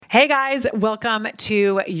Hey guys, welcome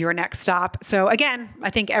to Your Next Stop. So again, I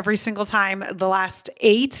think every single time the last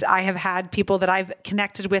 8, I have had people that I've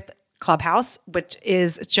connected with Clubhouse, which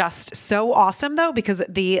is just so awesome though, because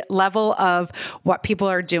the level of what people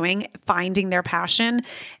are doing, finding their passion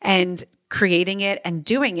and creating it and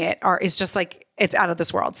doing it is just like, it's out of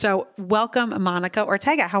this world. So welcome, Monica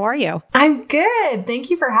Ortega. How are you? I'm good. Thank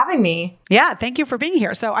you for having me. Yeah, thank you for being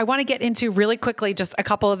here. So I want to get into really quickly just a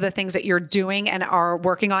couple of the things that you're doing and are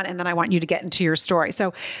working on, and then I want you to get into your story.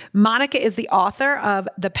 So Monica is the author of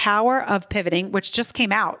The Power of Pivoting, which just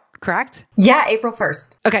came out, correct? Yeah, April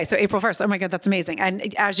 1st. Okay, so April 1st. Oh my God, that's amazing.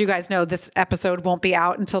 And as you guys know, this episode won't be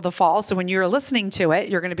out until the fall. So when you're listening to it,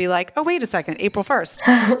 you're going to be like, oh, wait a second, April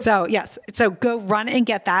 1st. So yes, so go run and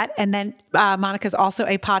get that. And then Monica's also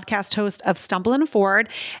a podcast host of Stumbling Forward,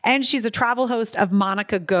 and she's a travel host of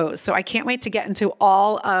Monica Goes. So I can't wait to get into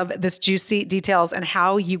all of this juicy details and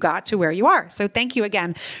how you got to where you are. So thank you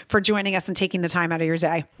again for joining us and taking the time out of your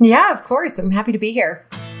day. Yeah, of course. I'm happy to be here.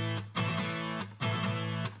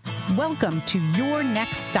 Welcome to Your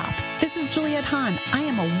Next Stop. This is Juliette Hahn. I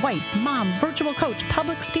am a wife, mom, virtual coach,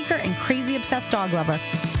 public speaker, and crazy obsessed dog lover.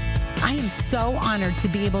 I am so honored to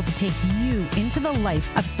be able to take you into the life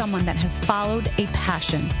of someone that has followed a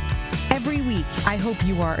passion. Every week, I hope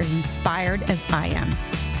you are as inspired as I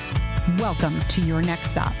am. Welcome to Your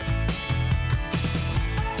Next Stop.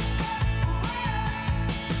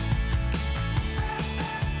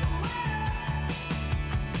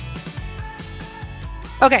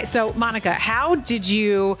 Okay, so Monica, how did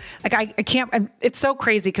you, I can't, it's so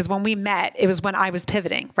crazy because when we met, it was when I was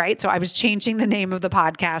pivoting, right? So I was changing the name of the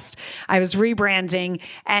podcast, I was rebranding,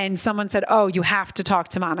 and someone said, oh, you have to talk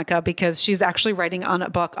to Monica because she's actually writing on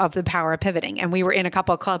a book of The Power of Pivoting. And we were in a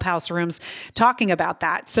couple of Clubhouse rooms talking about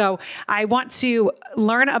that. So I want to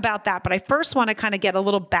learn about that, but I first want to kind of get a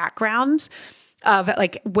little background of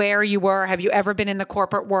like where you were. Have you ever been in the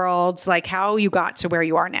corporate world? Like how you got to where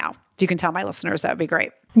you are now? If you can tell my listeners, that would be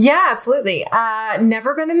great. Yeah, absolutely.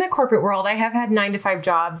 Never been in the corporate world. I have had 9-to-5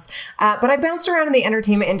 jobs, but I bounced around in the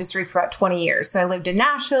entertainment industry for about 20 years. So I lived in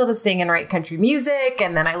Nashville to sing and write country music.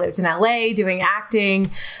 And then I lived in LA doing acting.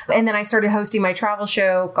 And then I started hosting my travel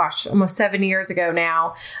show, almost 7 years ago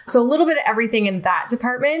now. So a little bit of everything in that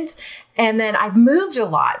department. And then I've moved a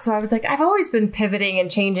lot. So I was like, I've always been pivoting and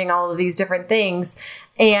changing all of these different things.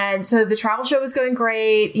 And so the travel show was going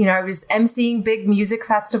great. You know, I was emceeing big music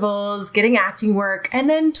festivals, getting acting work, and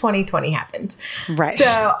then 2020 happened. Right.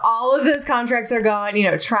 So all of those contracts are gone.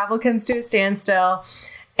 You know, travel comes to a standstill.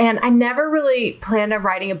 And I never really planned on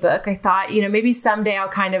writing a book. I thought, you know, maybe someday I'll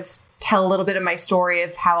kind of tell a little bit of my story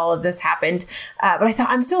of how all of this happened. But I thought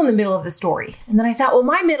I'm still in the middle of the story. And then I thought, well,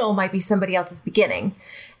 my middle might be somebody else's beginning.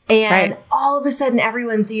 And all of a sudden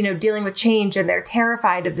everyone's, you know, dealing with change and they're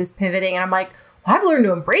terrified of this pivoting. And I'm like, well, I've learned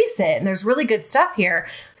to embrace it and there's really good stuff here.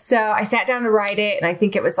 So I sat down to write it. And I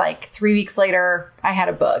think it was like 3 weeks later, I had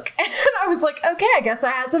a book. And I was like, okay, I guess I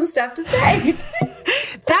had some stuff to say.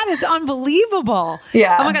 That is unbelievable.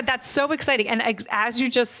 Yeah. Oh my God, that's so exciting. And as you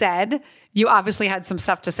just said, you obviously had some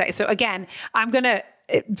stuff to say. So again, I'm going to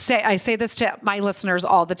I say this to my listeners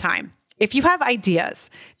all the time. If you have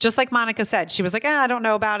ideas, just like Monica said, she was like, I don't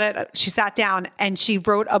know about it. She sat down and she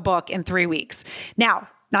wrote a book in 3 weeks. Now,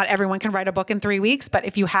 not everyone can write a book in 3 weeks, but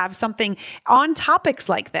if you have something on topics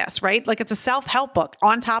like this, right? Like it's a self-help book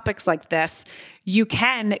on topics like this, you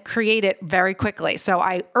can create it very quickly. So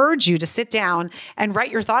I urge you to sit down and write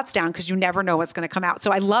your thoughts down because you never know what's going to come out. So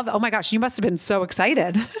I love, oh my gosh, you must have been so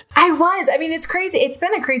excited. I was. I mean, it's crazy. It's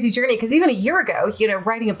been a crazy journey because even a year ago, you know,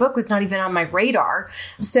 writing a book was not even on my radar.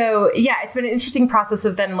 So yeah, it's been an interesting process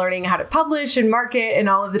of then learning how to publish and market and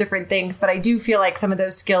all of the different things. But I do feel like some of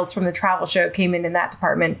those skills from the travel show came in that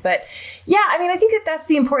department. But yeah, I mean, I think that that's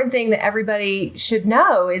the important thing that everybody should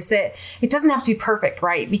know is that it doesn't have to be perfect,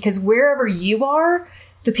 right? Because wherever you are,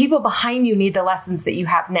 the people behind you need the lessons that you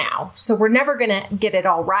have now. So we're never going to get it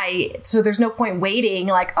all right. So there's no point waiting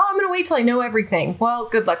like, oh, I'm going to wait till I know everything. Well,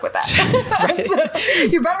 good luck with that. So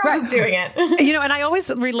you're better off just doing it. You know, and I always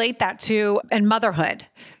relate that to in motherhood.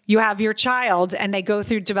 You have your child and they go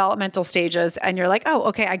through developmental stages and you're like, oh,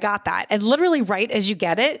 okay, I got that. And literally right as you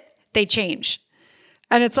get it, they change.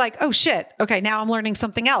 And it's like, oh shit, okay, now I'm learning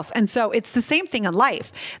something else. And so it's the same thing in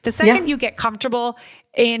life. The second you get comfortable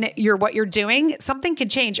in what you're doing, something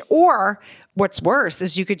could change. Or what's worse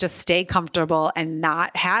is you could just stay comfortable and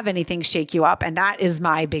not have anything shake you up. And that is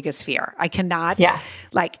my biggest fear. I cannot,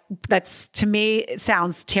 that's, to me, it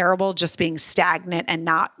sounds terrible, just being stagnant and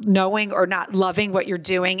not knowing or not loving what you're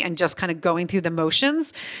doing and just kind of going through the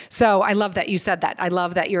motions. So I love that you said that. I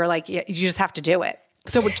love that you're like, you just have to do it.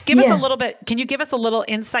 So give us a little bit, can you give us a little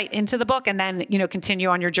insight into the book and then, continue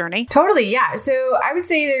on your journey? Totally. Yeah. So I would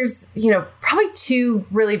say there's, probably two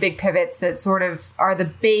really big pivots that sort of are the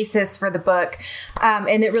basis for the book.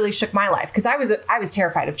 And that really shook my life because I was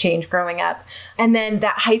terrified of change growing up. And then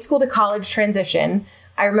that high school to college transition,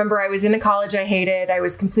 I remember I was in a college I hated. I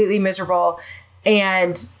was completely miserable.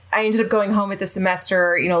 And I ended up going home with the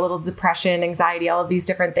semester, a little depression, anxiety, all of these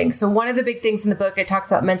different things. So one of the big things in the book, it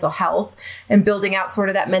talks about mental health and building out sort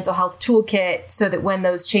of that mental health toolkit so that when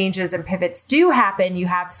those changes and pivots do happen, you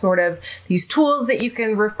have sort of these tools that you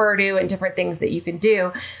can refer to and different things that you can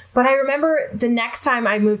do. But I remember the next time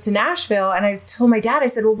I moved to Nashville and I told my dad, I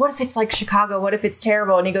said, well, what if it's like Chicago? What if it's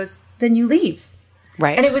terrible? And he goes, then you leave.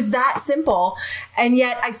 Right. And it was that simple. And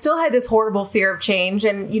yet I still had this horrible fear of change.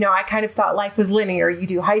 And, I kind of thought life was linear. You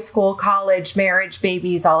do high school, college, marriage,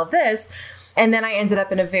 babies, all of this. And then I ended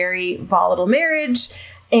up in a very volatile marriage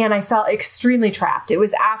and I felt extremely trapped. It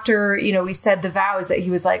was after, we said the vows that he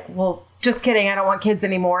was like, well, just kidding. I don't want kids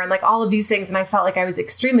anymore. And like all of these things. And I felt like I was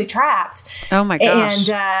extremely trapped. Oh my gosh.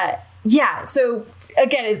 And so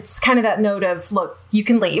again, it's kind of that note of, look, you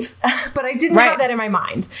can leave, but I didn't have that in my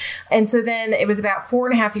mind. And so then it was about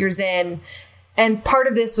 4.5 years in, and part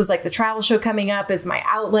of this was like the travel show coming up as my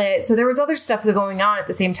outlet. So there was other stuff going on at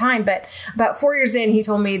the same time, but about 4 years in, he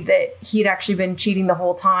told me that he'd actually been cheating the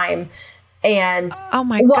whole time. And oh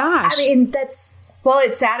my gosh. I mean, while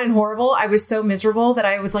it's sad and horrible, I was so miserable that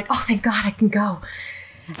I was like, oh, thank God I can go.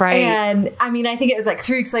 Right. And I mean, I think it was like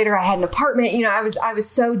 3 weeks later, I had an apartment, I was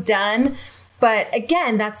so done. But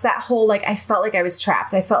again, that's that whole, like, I felt like I was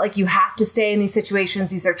trapped. I felt like you have to stay in these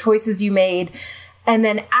situations. These are choices you made. And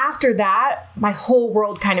then after that, my whole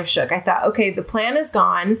world kind of shook. I thought, okay, the plan is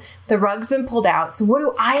gone. The rug's been pulled out. So what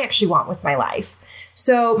do I actually want with my life?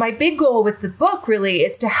 So my big goal with the book really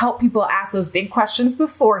is to help people ask those big questions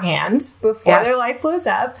beforehand, before their life blows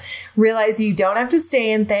up, realize you don't have to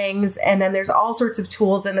stay in things. And then there's all sorts of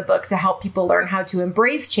tools in the book to help people learn how to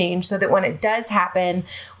embrace change so that when it does happen,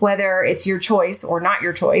 whether it's your choice or not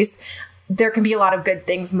your choice, there can be a lot of good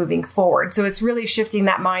things moving forward. So it's really shifting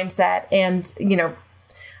that mindset. And,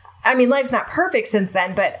 I mean, life's not perfect since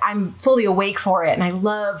then, but I'm fully awake for it. And I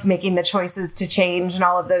love making the choices to change and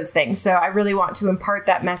all of those things. So I really want to impart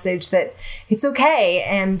that message that it's okay.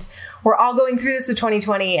 And we're all going through this with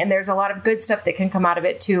 2020. And there's a lot of good stuff that can come out of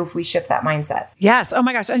it too, if we shift that mindset. Yes. Oh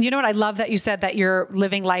my gosh. And you know what? I love that you said that you're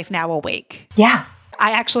living life now awake. Yeah.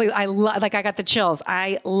 I got the chills.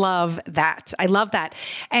 I love that. I love that.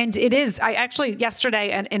 And it is,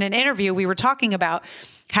 yesterday in an interview, we were talking about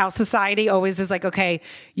how society always is like, okay,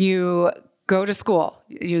 you go to school,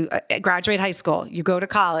 you graduate high school, you go to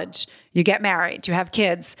college, you get married, you have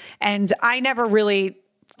kids. And I never really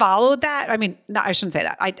followed that. I mean, no, I shouldn't say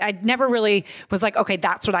that. I never really was like, okay,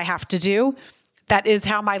 that's what I have to do. That is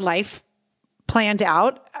how my life planned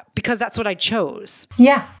out because that's what I chose.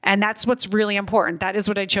 Yeah. And that's what's really important. That is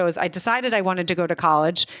what I chose. I decided I wanted to go to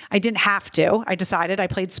college. I didn't have to. I decided. I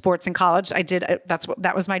played sports in college. I did.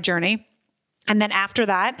 That was my journey. And then after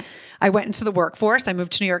that, I went into the workforce. I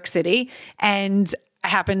moved to New York City, and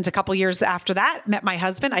happened a couple years after that, met my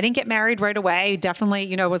husband. I didn't get married right away.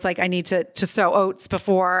 Definitely, was like, I need to sow oats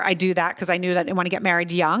before I do that because I knew that I didn't want to get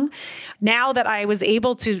married young. Now that I was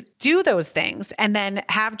able to do those things and then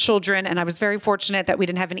have children, and I was very fortunate that we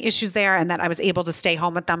didn't have any issues there and that I was able to stay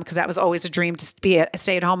home with them because that was always a dream to be a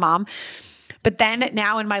stay-at-home mom. But then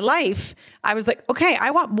now in my life, I was like, okay,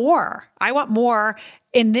 I want more. I want more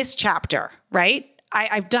in this chapter, right?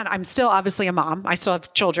 I'm still obviously a mom. I still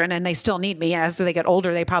have children and they still need me. As they get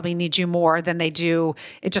older, they probably need you more than they do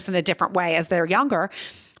it just in a different way as they're younger.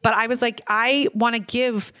 But I was like, I want to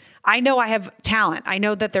give, I know I have talent. I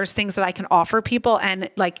know that there's things that I can offer people. And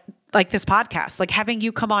like this podcast, like having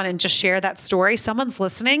you come on and just share that story, someone's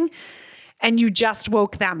listening and you just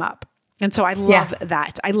woke them up. And so I love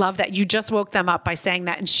that. I love that you just woke them up by saying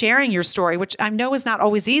that and sharing your story, which I know is not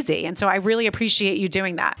always easy. And so I really appreciate you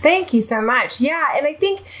doing that. Thank you so much. Yeah. And I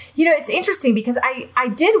think, it's interesting because I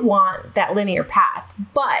did want that linear path,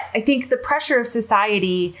 but I think the pressure of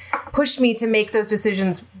society pushed me to make those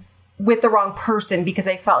decisions with the wrong person because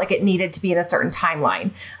I felt like it needed to be in a certain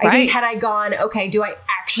timeline. I think had I gone, okay, do I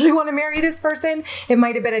actually want to marry this person? It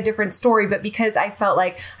might have been a different story, but because I felt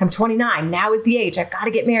like I'm 29, now is the age, I've got to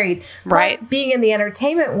get married. Plus, being in the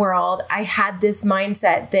entertainment world, I had this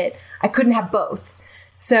mindset that I couldn't have both.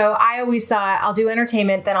 So I always thought I'll do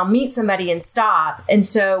entertainment, then I'll meet somebody and stop. And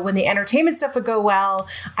so when the entertainment stuff would go well,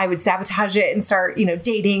 I would sabotage it and start,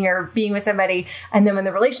 dating or being with somebody. And then when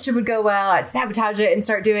the relationship would go well, I'd sabotage it and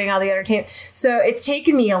start doing all the entertainment. So it's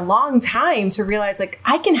taken me a long time to realize like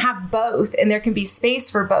I can have both, and there can be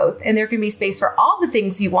space for both, and there can be space for all the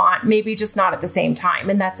things you want, maybe just not at the same time.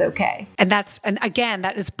 And that's okay. And again,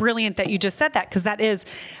 that is brilliant that you just said that, because that is,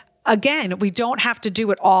 again, we don't have to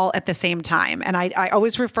do it all at the same time. And I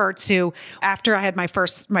always refer to, after I had my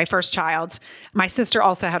first child, my sister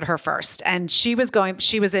also had her first, and she was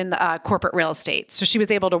in corporate real estate. So she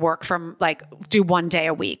was able to work from do 1 day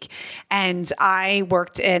a week. And I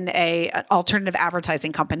worked in an alternative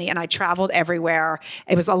advertising company, and I traveled everywhere.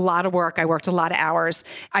 It was a lot of work. I worked a lot of hours.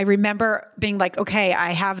 I remember being like, okay,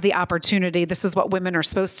 I have the opportunity. This is what women are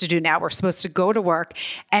supposed to do now. We're supposed to go to work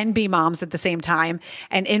and be moms at the same time.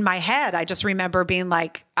 And in my head, I just remember being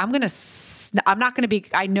like, I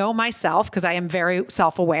know myself, because I am very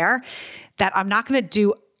self-aware, that I'm not going to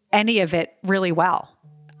do any of it really well.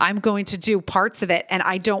 I'm going to do parts of it, and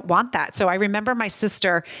I don't want that. So I remember my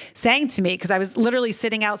sister saying to me, because I was literally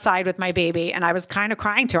sitting outside with my baby and I was kind of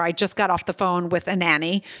crying to her. I just got off the phone with a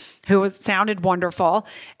nanny who sounded wonderful.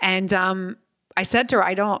 And, I said to her,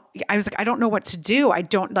 I don't know what to do.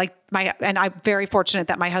 And I'm very fortunate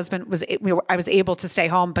that my husband I was able to stay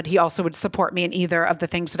home, but he also would support me in either of the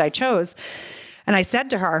things that I chose. And I said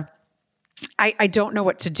to her, I don't know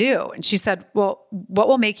what to do. And she said, well, what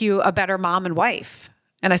will make you a better mom and wife?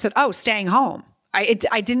 And I said, oh, staying home. I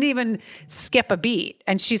didn't even skip a beat.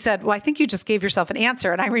 And she said, well, I think you just gave yourself an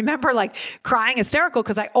answer. And I remember crying hysterical,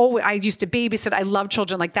 because I used to babysit. I love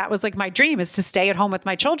children. That was my dream, is to stay at home with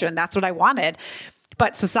my children. That's what I wanted.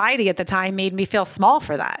 But society at the time made me feel small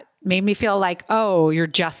for that, made me feel like, oh, you're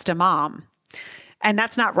just a mom. And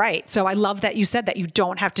that's not right. So I love that you said that you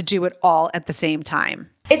don't have to do it all at the same time.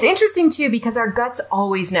 It's interesting too, because our guts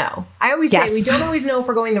always know. I always say we don't always know if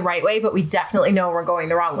we're going the right way, but we definitely know we're going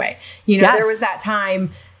the wrong way. There was that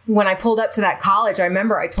time when I pulled up to that college. I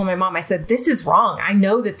remember I told my mom, I said, this is wrong. I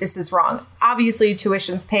know that this is wrong. Obviously,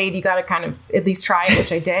 tuition's paid. You got to kind of at least try it,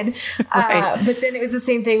 which I did. Right. But then it was the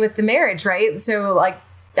same thing with the marriage, right? So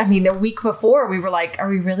a week before, we were like, are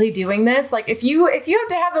we really doing this? If you have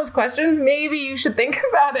to have those questions, maybe you should think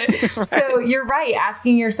about it. Right. So you're right.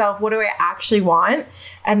 Asking yourself, what do I actually want?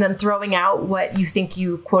 And then throwing out what you think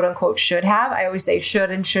you quote unquote should have. I always say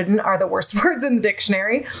should and shouldn't are the worst words in the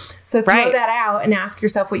dictionary. So throw that out and ask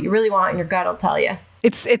yourself what you really want, and your gut will tell you.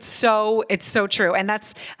 It's so true. And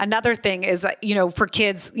that's another thing is, for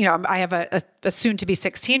kids, I have a soon to be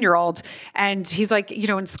 16-year-old, and he's like,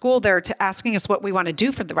 in school, they're asking us what we want to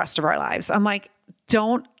do for the rest of our lives. I'm like,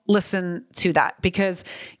 don't listen to that, because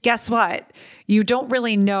guess what? You don't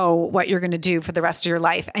really know what you're going to do for the rest of your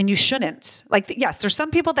life, and you shouldn't. Yes, there's some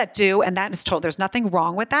people that do, and that is told. There's nothing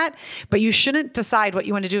wrong with that, but you shouldn't decide what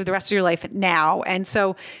you want to do for the rest of your life now. And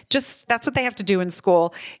so that's what they have to do in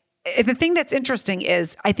school. The thing that's interesting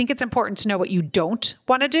is I think it's important to know what you don't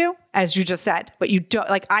want to do, as you just said, but you don't,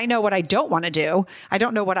 I know what I don't want to do. I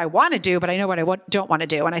don't know what I want to do, but I know what I don't want to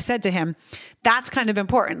do. And I said to him, that's kind of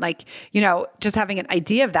important. Just having an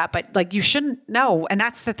idea of that, but you shouldn't know. And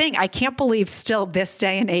that's the thing. I can't believe still this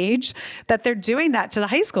day and age that they're doing that to the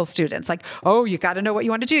high school students. Oh, you got to know what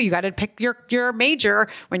you want to do. You got to pick your major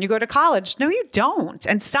when you go to college. No, you don't.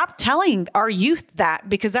 And stop telling our youth that,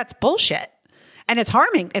 because that's bullshit. And it's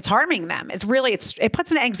harming them. It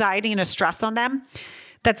puts an anxiety and a stress on them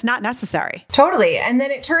that's not necessary. Totally. And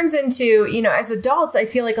then it turns into, as adults, I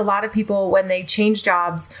feel like a lot of people, when they change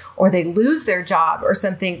jobs or they lose their job or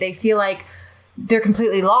something, they feel like they're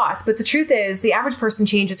completely lost. But the truth is, the average person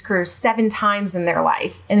changes careers 7 times in their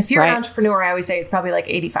life. And if you're an entrepreneur, I always say it's probably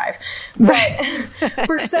 85. But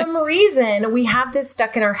for some reason, we have this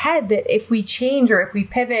stuck in our head that if we change, or if we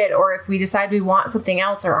pivot, or if we decide we want something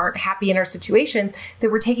else or aren't happy in our situation, that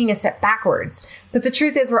we're taking a step backwards. But the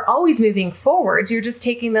truth is, we're always moving forwards. You're just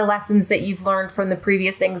taking the lessons that you've learned from the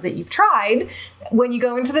previous things that you've tried when you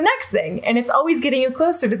go into the next thing. And it's always getting you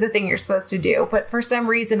closer to the thing you're supposed to do. But for some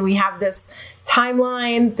reason, we have this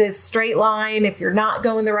timeline, this straight line. If you're not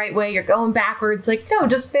going the right way, you're going backwards. No,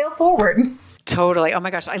 just fail forward. Totally. Oh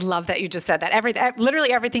my gosh. I love that you just said that.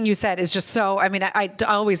 Literally everything you said is just so, I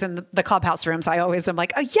always in the clubhouse rooms, I always am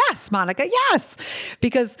like, oh yes, Monica, yes.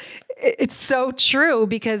 Because it's so true,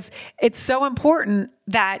 because it's so important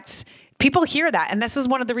that people hear that. And this is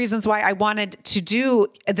one of the reasons why I wanted to do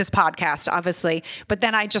this podcast, obviously. But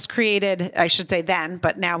then I just created, I should say then,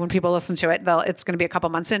 but now when people listen to it, it's going to be a couple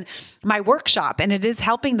months in, my workshop. And it is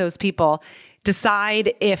helping those people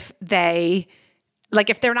decide if they like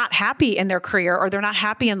if they're not happy in their career or they're not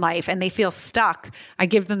happy in life and they feel stuck, I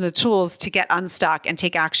give them the tools to get unstuck and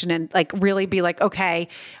take action and like really be like, okay,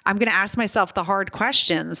 I'm going to ask myself the hard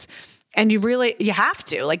questions. And you have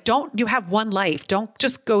to, like, you have one life. Don't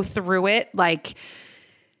just go through it. Like,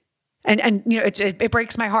 and you know, it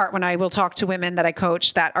breaks my heart when I will talk to women that I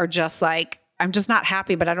coach that are just like, I'm just not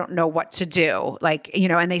happy, but I don't know what to do. Like, you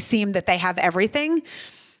know, and they seem that they have everything,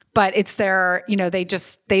 but it's their, you know, they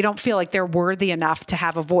don't feel like they're worthy enough to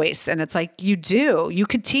have a voice. And it's like, you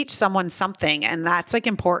could teach someone something, and that's like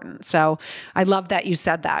important. So I love that you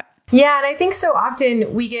said that. Yeah. And I think so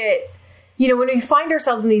often we get, you know, when we find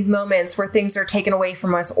ourselves in these moments where things are taken away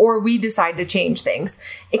from us or we decide to change things,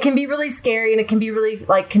 it can be really scary and it can be really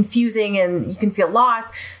like confusing and you can feel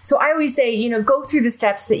lost. So I always say, you know, go through the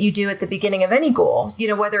steps that you do at the beginning of any goal, you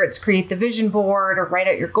know, whether it's create the vision board or write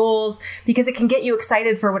out your goals, because it can get you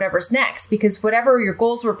excited for whatever's next, because whatever your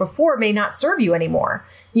goals were before may not serve you anymore.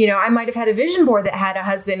 You know, I might have had a vision board that had a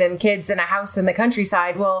husband and kids and a house in the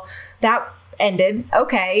countryside. Well, that ended.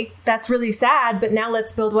 Okay, that's really sad, but now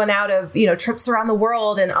let's build one out of, you know, trips around the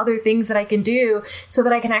world and other things that I can do so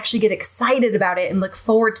that I can actually get excited about it and look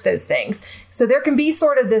forward to those things. So there can be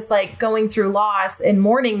sort of this like going through loss and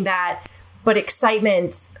mourning that, but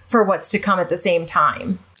excitement for what's to come at the same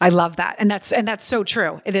time. I love that. And that's so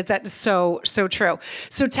true. That is so true.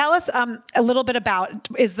 So tell us a little bit about,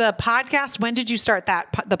 is the podcast, when did you start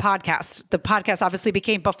the podcast? The podcast obviously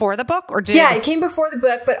became before the book, or did? Yeah, it came before the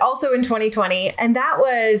book, but also in 2020. And that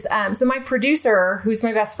was, so my producer, who's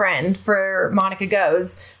my best friend for Monica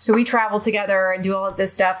Goes. So we travel together and do all of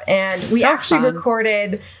this stuff. And we actually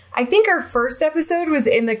recorded, I think our first episode was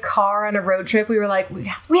in the car on a road trip. We were like,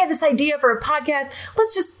 we have this idea for a podcast.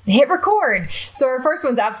 Let's just hit record. So our first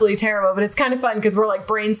one's absolutely terrible, but it's kind of fun because we're like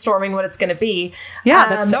brainstorming what it's going to be. Yeah,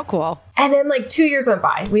 that's so cool. And then like 2 years went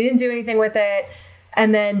by. We didn't do anything with it.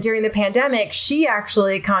 And then during the pandemic, she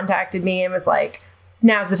actually contacted me and was like,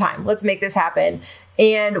 now's the time. Let's make this happen.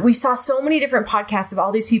 And we saw so many different podcasts of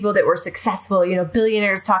all these people that were successful, you know,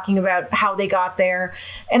 billionaires talking about how they got there.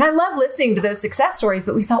 And I love listening to those success stories.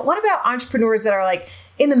 But we thought, what about entrepreneurs that are like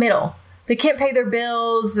in the middle? They can't pay their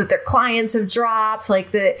bills, that their clients have dropped,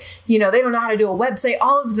 like that, you know, they don't know how to do a website,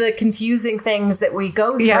 all of the confusing things that we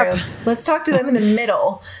go through. Yep. Let's talk to them in the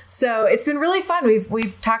middle. So it's been really fun.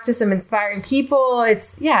 We've talked to some inspiring people.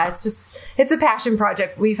 It's a passion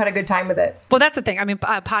project. We've had a good time with it. Well, that's the thing. I mean,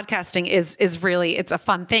 podcasting is really, it's a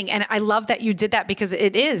fun thing. And I love that you did that because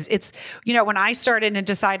it's, you know, when I started and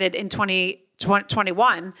decided in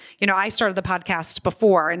 2021, you know, I started the podcast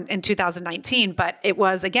before in 2019, but it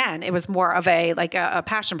was more of a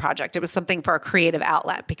passion project. It was something for a creative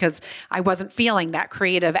outlet because I wasn't feeling that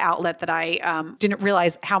creative outlet that I didn't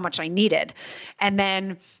realize how much I needed. And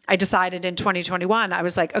then I decided in 2021, I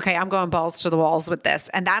was like, okay, I'm going balls to the walls with this.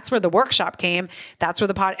 And that's where the workshop came. That's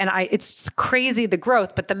where it's crazy, the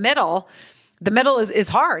growth, but the middle is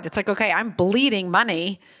hard. It's like, okay, I'm bleeding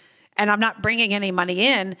money and I'm not bringing any money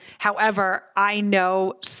in. However, I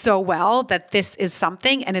know so well that this is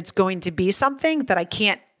something and it's going to be something that I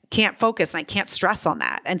can't focus and I can't stress on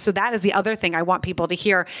that. And so that is the other thing I want people to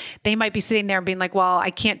hear. They might be sitting there and being like, well,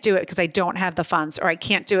 I can't do it because I don't have the funds, or I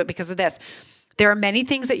can't do it because of this. There are many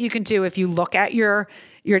things that you can do if you look at your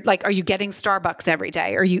like, are you getting Starbucks every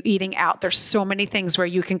day? Are you eating out? There's so many things where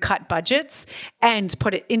you can cut budgets and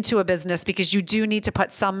put it into a business, because you do need to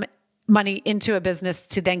put some money into a business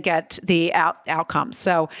to then get the outcome.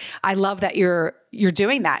 So I love that you're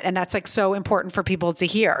doing that. And that's like so important for people to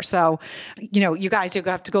hear. So, you know, you guys, you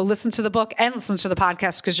have to go listen to the book and listen to the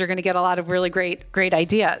podcast because you're going to get a lot of really great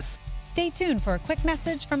ideas. Stay tuned for a quick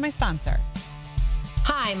message from my sponsor.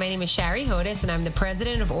 Hi, my name is Shari Hodis, and I'm the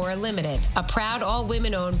president of Aura Limited, a proud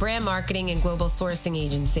all-women-owned brand marketing and global sourcing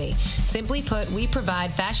agency. Simply put, we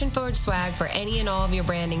provide fashion-forward swag for any and all of your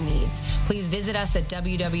branding needs. Please visit us at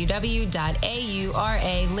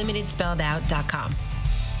www.auralimitedspelledout.com.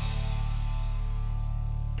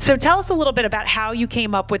 So tell us a little bit about how you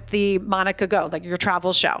came up with the Monica Go, like your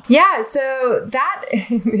travel show. Yeah, so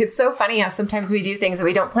it's so funny how sometimes we do things that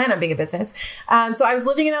we don't plan on being a business. So I was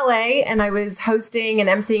living in LA and I was hosting and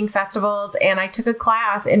emceeing festivals, and I took a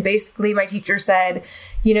class, and basically my teacher said,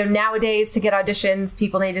 you know, nowadays to get auditions,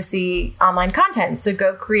 people need to see online content. So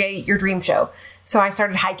go create your dream show. So I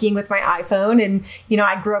started hiking with my iPhone, and, you know,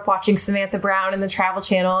 I grew up watching Samantha Brown and the Travel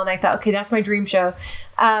Channel, and I thought, okay, that's my dream show.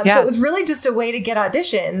 So it was really just a way to get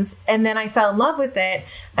auditions. And then I fell in love with it.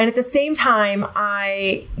 And at the same time,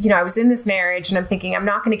 I was in this marriage, and I'm thinking, I'm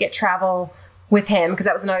not going to get travel with him, because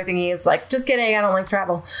that was another thing. He was like, just kidding, I don't like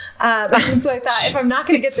travel. And so I thought, if I'm not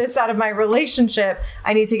going to get this out of my relationship,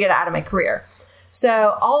 I need to get it out of my career.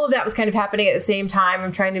 So all of that was kind of happening at the same time.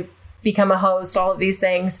 I'm trying to become a host, all of these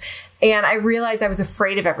things. And I realized I was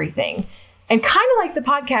afraid of everything. And kind of like the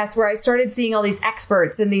podcast where I started seeing all these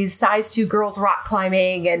experts and these size 2 girls rock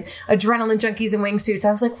climbing and adrenaline junkies in wingsuits.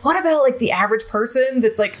 I was like, what about like the average person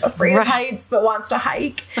that's like afraid of heights but wants to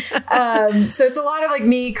hike? So it's a lot of like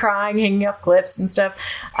me crying, hanging off cliffs and stuff.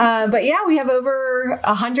 But yeah, we have over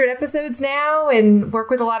 100 episodes now and work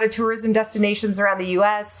with a lot of tourism destinations around the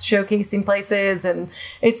US, showcasing places. And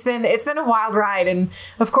it's been a wild ride. And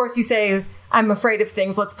of course you say, I'm afraid of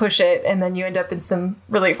things, let's push it. And then you end up in some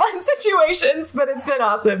really fun situations, but it's been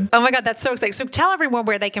awesome. Oh my God, that's so exciting. So tell everyone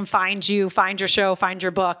where they can find you, find your show, find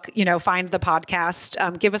your book, find the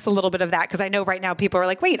podcast. Give us a little bit of that. Cause I know right now people are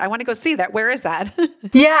like, wait, I want to go see that. Where is that?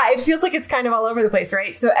 Yeah, it feels like it's kind of all over the place,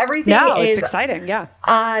 right? So everything is exciting. Yeah.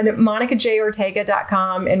 On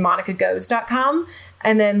MonicaJOrtega.com and MonicaGoes.com.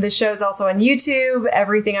 And then the show is also on YouTube.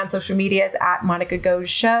 Everything on social media is at Monica Goes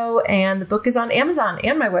Show. And the book is on Amazon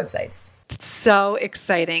and my websites. So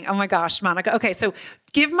exciting. Oh my gosh, Monica. Okay. So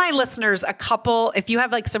give my listeners a couple, if you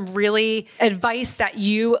have like some really advice that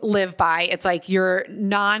you live by, it's like your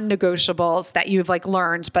non-negotiables that you've like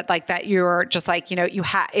learned, but like that you're just like,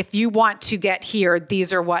 if you want to get here,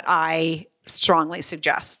 these are what I strongly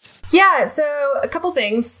suggests. Yeah. So a couple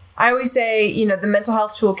things. I always say, the mental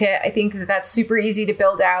health toolkit, I think that that's super easy to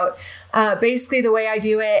build out. Basically, the way I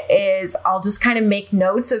do it is I'll just kind of make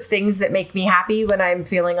notes of things that make me happy when I'm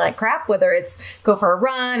feeling like crap, whether it's go for a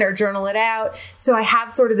run or journal it out. So I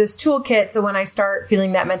have sort of this toolkit. So when I start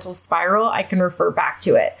feeling that mental spiral, I can refer back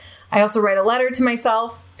to it. I also write a letter to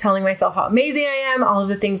myself, telling myself how amazing I am, all of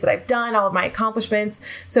the things that I've done, all of my accomplishments.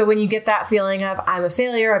 So when you get that feeling of I'm a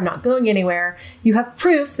failure, I'm not going anywhere, you have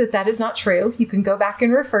proof that that is not true. You can go back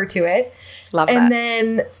and refer to it. Love that. And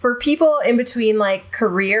then for people in between like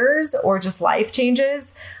careers or just life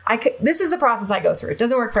changes, this is the process I go through. It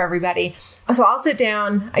doesn't work for everybody. So I'll sit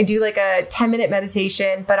down, I do like a 10-minute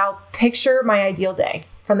meditation, but I'll picture my ideal day.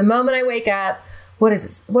 From the moment I wake up, what is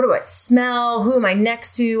this? What do I smell? Who am I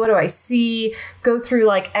next to? What do I see? Go through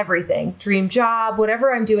like everything, dream job,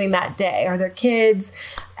 whatever I'm doing that day. Are there kids?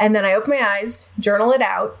 And then I open my eyes, journal it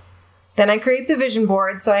out. Then I create the vision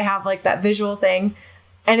board. So I have like that visual thing.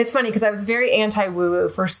 And it's funny because I was very anti-woo-woo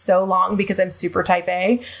for so long because I'm super type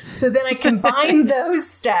A. So then I combine those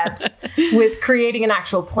steps with creating an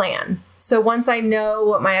actual plan. So once I know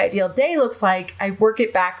what my ideal day looks like, I work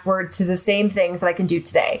it backward to the same things that I can do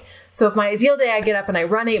today. So if my ideal day, I get up and I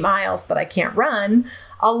run 8 miles, but I can't run,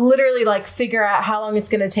 I'll literally like figure out how long it's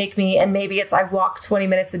going to take me. And maybe it's I walk 20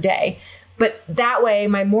 minutes a day. But that way,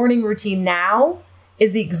 my morning routine now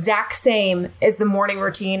is the exact same as the morning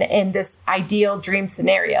routine in this ideal dream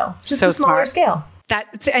scenario. Just so a smaller smart. Scale.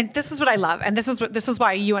 And this is what I love. And this is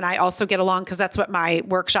why you and I also get along, because that's what my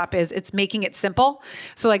workshop is. It's making it simple.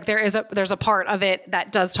 So like there's a part of it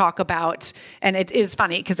that does talk about, and it is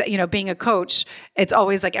funny because, being a coach, it's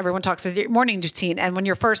always like everyone talks about your morning routine. And when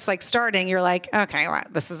you're first like starting, you're like, okay, well,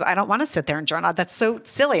 I don't want to sit there and journal. That's so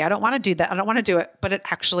silly. I don't want to do that. I don't want to do it, but it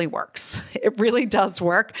actually works. It really does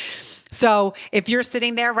work. So if you're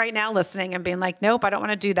sitting there right now listening and being like, nope, I don't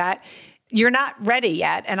want to do that, you're not ready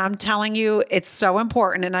yet. And I'm telling you, it's so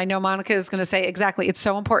important. And I know Monica is going to say exactly, it's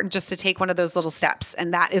so important just to take one of those little steps.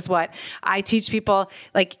 And that is what I teach people.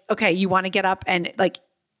 Like, okay, you want to get up and like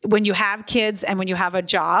when you have kids and when you have a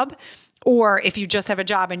job, or if you just have a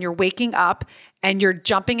job and you're waking up and you're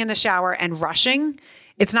jumping in the shower and rushing,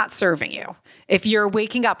 it's not serving you. If you're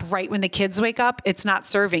waking up right when the kids wake up, it's not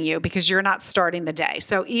serving you because you're not starting the day.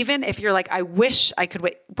 So even if you're like, I wish I could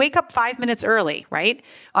wake up 5 minutes early, right?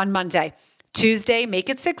 On Monday, Tuesday, make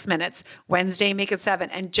it 6 minutes, Wednesday, make it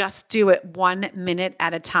 7, and just do it 1 minute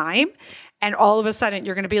at a time. And all of a sudden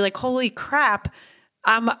you're going to be like, holy crap,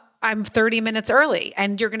 I'm 30 minutes early,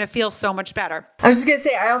 and you're going to feel so much better. I was just going to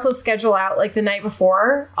say, I also schedule out like the night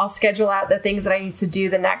before, I'll schedule out the things that I need to do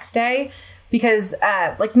the next day. Because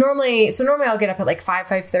normally I'll get up at like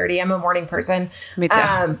 5:30. I'm a morning person. Me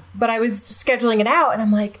too. But I was scheduling it out and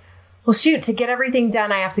I'm like, well, shoot, to get everything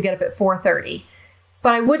done, I have to get up at 4:30.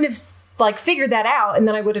 But I wouldn't have like figured that out. And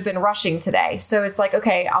then I would have been rushing today. So it's like,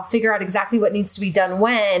 okay, I'll figure out exactly what needs to be done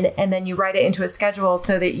when, and then you write it into a schedule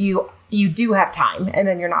so that you do have time and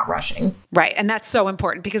then you're not rushing. Right. And that's so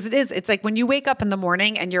important because it's like when you wake up in the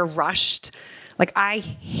morning and you're rushed, like I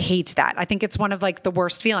hate that. I think it's one of like the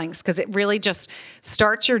worst feelings because it really just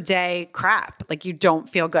starts your day crap. Like you don't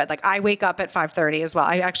feel good. Like I wake up at 5:30 as well.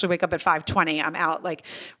 I actually wake up at 5:20. I'm out like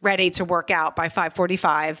ready to work out by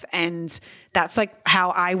 5:45. And that's like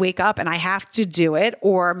how I wake up, and I have to do it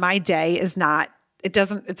or my day is not, it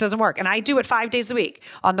doesn't work. And I do it 5 days a week.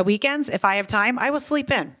 On the weekends, if I have time, I will sleep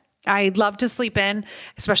in. I love to sleep in,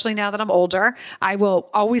 especially now that I'm older. I will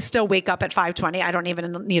always still wake up at 5:20. I don't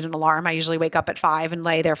even need an alarm. I usually wake up at 5 and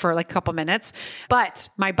lay there for like a couple minutes, but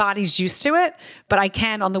my body's used to it. But I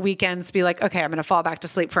can on the weekends be like, okay, I'm going to fall back to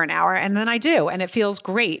sleep for an hour. And then I do. And it feels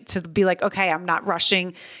great to be like, okay, I'm not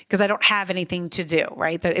rushing because I don't have anything to do,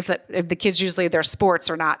 right? That if the kids, usually their sports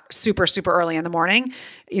are not super, super early in the morning,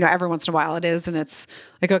 every once in a while it is. And it's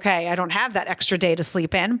like, okay, I don't have that extra day to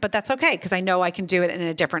sleep in, but that's okay because I know I can do it in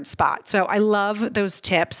a different spot. So I love those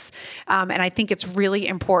tips. And I think it's really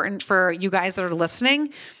important for you guys that are listening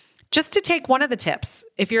just to take one of the tips.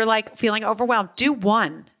 If you're like feeling overwhelmed, do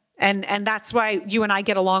one. And that's why you and I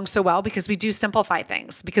get along so well, because we do simplify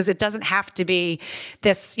things, because it doesn't have to be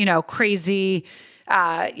this, crazy,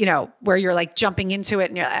 where you're like jumping into it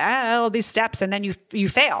and you're like, all these steps, and then you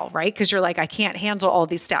fail, right? Because you're like, I can't handle all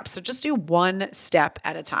these steps. So just do one step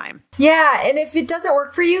at a time. Yeah. And if it doesn't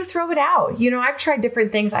work for you, throw it out. I've tried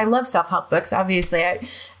different things. I love self-help books, obviously.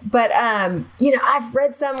 But I've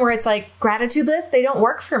read some where it's like gratitude lists. They don't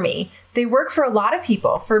work for me. They work for a lot of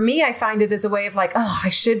people. For me, I find it as a way of like, I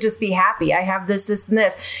should just be happy. I have this, this, and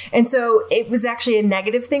this. And so it was actually a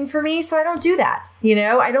negative thing for me. So I don't do that.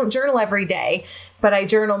 I don't journal every day, but I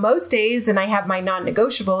journal most days, and I have my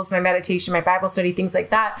non-negotiables, my meditation, my Bible study, things like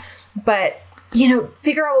that. But,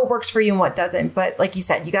 figure out what works for you and what doesn't. But like you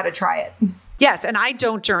said, you got to try it. Yes. And I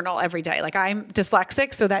don't journal every day. Like, I'm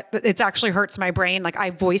dyslexic, so that it actually hurts my brain. Like,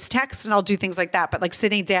 I voice text and I'll do things like that. But like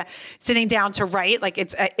sitting down to write, like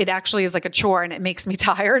it actually is like a chore, and it makes me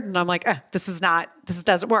tired. And I'm like, this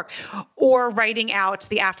doesn't work. Or writing out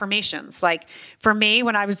the affirmations. Like, for me,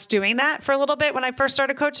 when I was doing that for a little bit, when I first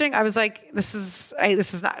started coaching, I was like, this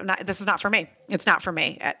is not for me. It's not for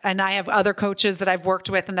me. And I have other coaches that I've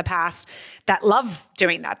worked with in the past that love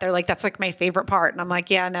doing that. They're like, that's like my favorite part. And I'm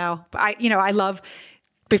like, yeah, no, I love,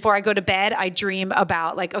 before I go to bed, I dream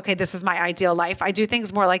about like, okay, this is my ideal life. I do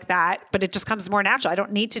things more like that, but it just comes more natural. I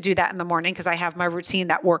don't need to do that in the morning because I have my routine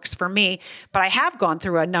that works for me, but I have gone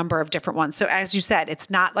through a number of different ones. So as you said, it's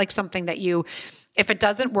not like something that if it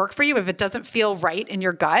doesn't work for you, if it doesn't feel right in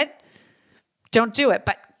your gut, don't do it,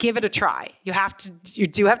 but give it a try. You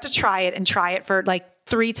do have to try it, and try it for like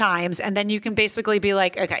 3 times. And then you can basically be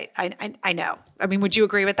like, okay, I know. I mean, would you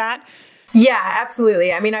agree with that? Yeah,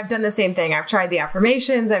 absolutely. I mean, I've done the same thing. I've tried the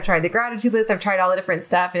affirmations, I've tried the gratitude list, I've tried all the different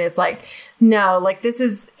stuff. And it's like, no, like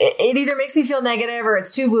it either makes me feel negative or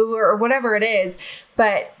it's too woo or whatever it is.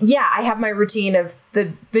 But yeah, I have my routine of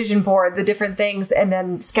the vision board, the different things, and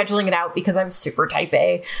then scheduling it out because I'm super type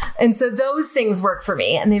A. And so those things work for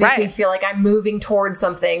me, and they make me feel like I'm moving towards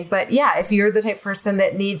something. But yeah, if you're the type of person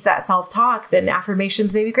that needs that self-talk, then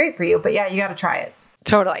affirmations may be great for you. But yeah, you got to try it.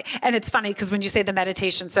 Totally. And it's funny because when you say the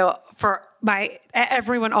meditation, so for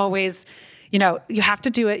everyone always, you have to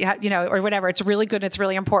do it, or whatever. It's really good. It's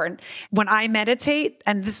really important. When I meditate,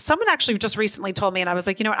 and someone actually just recently told me, and I was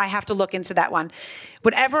like, you know what, I have to look into that one.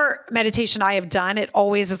 Whatever meditation I have done, it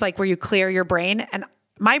always is like where you clear your brain. And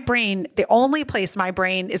my brain, the only place my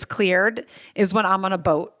brain is cleared is when I'm on a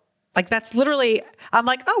boat. Like, that's literally, I'm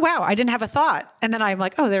like, oh, wow, I didn't have a thought. And then I'm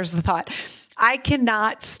like, oh, there's the thought. I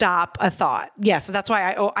cannot stop a thought. Yeah. So that's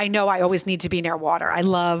why I know I always need to be near water. I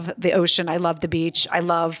love the ocean. I love the beach. I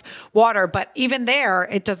love water, but even there,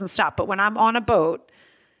 it doesn't stop. But when I'm on a boat,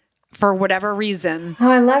 for whatever reason. Oh,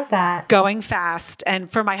 I love that. Going fast.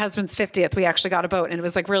 And for my husband's 50th, we actually got a boat, and it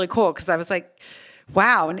was like really cool. Cause I was like,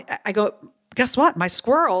 wow. And I go, guess what? My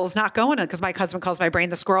squirrel is not going, because my husband calls my brain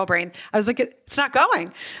the squirrel brain. I was like, it's not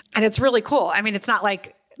going. And it's really cool. I mean, it's not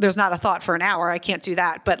like there's not a thought for an hour. I can't do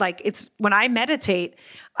that. But like, it's when I meditate,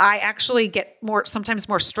 I actually get sometimes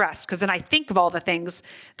more stressed, because then I think of all the things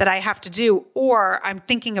that I have to do, or I'm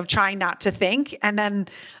thinking of trying not to think. And then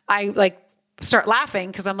I like start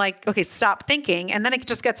laughing because I'm like, okay, stop thinking. And then it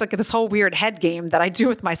just gets like this whole weird head game that I do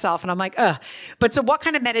with myself. And I'm like, ugh. But so what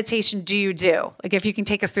kind of meditation do you do? Like, if you can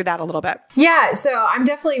take us through that a little bit. Yeah. So I'm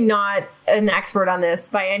definitely not an expert on this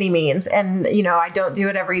by any means. And, I don't do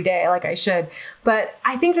it every day like I should. But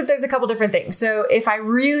I think that there's a couple different things. So if I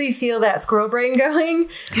really feel that squirrel brain going,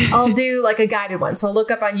 I'll do like a guided one. So I'll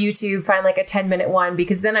look up on YouTube, find like a 10-minute one,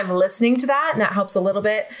 because then I'm listening to that, and that helps a little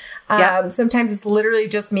bit. Sometimes it's literally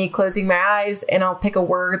just me closing my eyes, and I'll pick a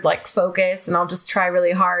word like focus, and I'll just try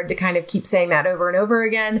really hard to kind of keep saying that over and over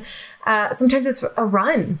again. Sometimes it's a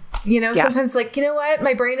run, sometimes like, you know what,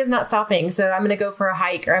 my brain is not stopping. So I'm going to go for a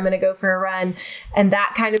hike, or I'm going to go for a run. And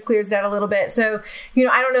that kind of clears that a little bit. So,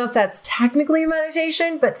 I don't know if that's technically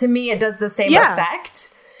meditation, but to me, it does the same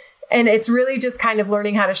effect. And it's really just kind of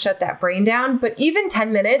learning how to shut that brain down. But even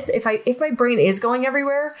 10 minutes, if my brain is going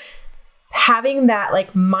everywhere, having that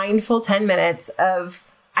like mindful 10 minutes of,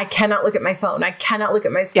 I cannot look at my phone. I cannot look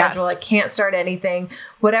at my schedule. Yes. I can't start anything,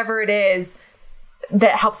 whatever it is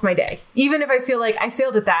that helps my day. Even if I feel like I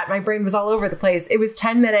failed at that, my brain was all over the place. It was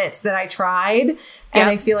 10 minutes that I tried, and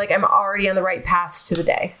I feel like I'm already on the right path to the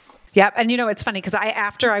day. Yep. And it's funny because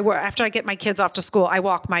after I get my kids off to school, I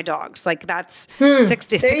walk my dogs. Like that's 6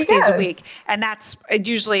 days a week. And that's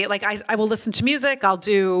usually like, I will listen to music.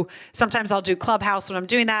 Sometimes I'll do Clubhouse when I'm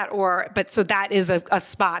doing that, so that is a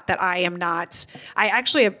spot that I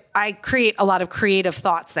create a lot of creative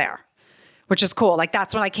thoughts there, which is cool. Like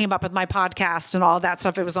that's when I came up with my podcast and all of that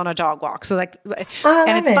stuff. It was on a dog walk. So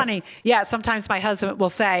and it's funny. Yeah. Sometimes my husband will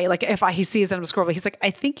say, like, if he sees that I'm scrolling, he's like,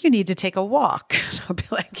 I think you need to take a walk. I'll be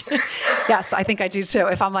like, yes, I think I do too.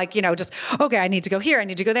 If I'm like, okay, I need to go here, I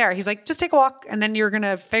need to go there. He's like, just take a walk and then you're going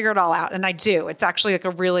to figure it all out. And I do. It's actually like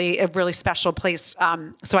a really special place.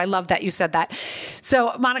 So I love that you said that.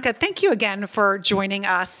 So Monica, thank you again for joining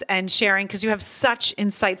us and sharing, because you have such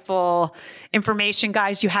insightful information.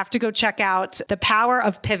 Guys, you have to go check out The Power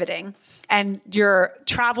of Pivoting and your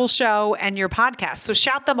travel show and your podcast. So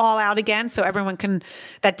shout them all out again so everyone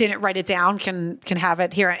that didn't write it down can have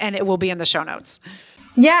it here, and it will be in the show notes.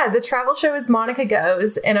 Yeah, the travel show is Monica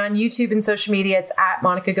Goes, and on YouTube and social media, it's at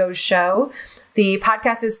Monica Goes Show. The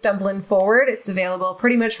podcast is Stumbling Forward. It's available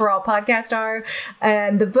pretty much where all podcasts are.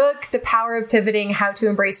 And the book, The Power of Pivoting, How to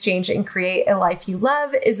Embrace Change and Create a Life You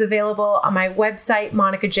Love, is available on my website,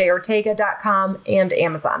 monicajortega.com, and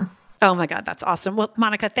Amazon. Oh my God, that's awesome. Well,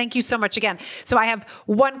 Monica, thank you so much again. So I have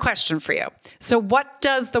one question for you. So what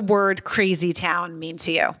does the word crazy town mean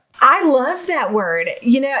to you? I love that word.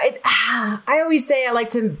 I always say I like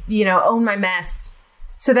to, own my mess.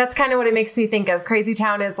 So that's kind of what it makes me think of. Crazy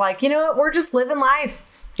town is like, we're just living life,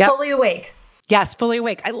 fully awake. Yes, fully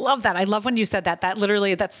awake. I love that. I love when you said that.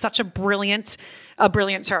 That's such a brilliant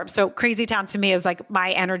term. So crazy town to me is like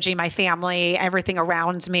my energy, my family, everything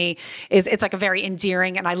around me it's like a very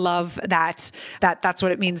endearing, and I love that's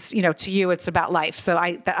what it means, to you. It's about life. So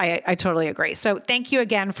I totally agree. So thank you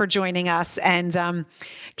again for joining us, and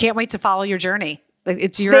can't wait to follow your journey.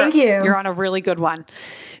 Thank you. You're on a really good one.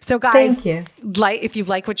 So guys, thank you. If you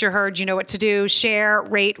like what you heard, you know what to do. Share,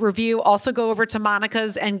 rate, review. Also go over to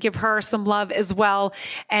Monica's and give her some love as well.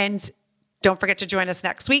 And don't forget to join us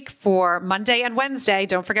next week for Monday and Wednesday.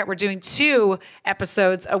 Don't forget, we're doing 2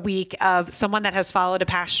 episodes a week of someone that has followed a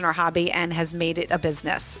passion or hobby and has made it a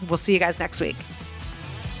business. We'll see you guys next week.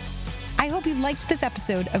 I hope you liked this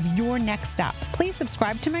episode of Your Next Stop. Please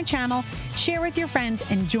subscribe to my channel, share with your friends,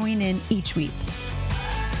 and join in each week.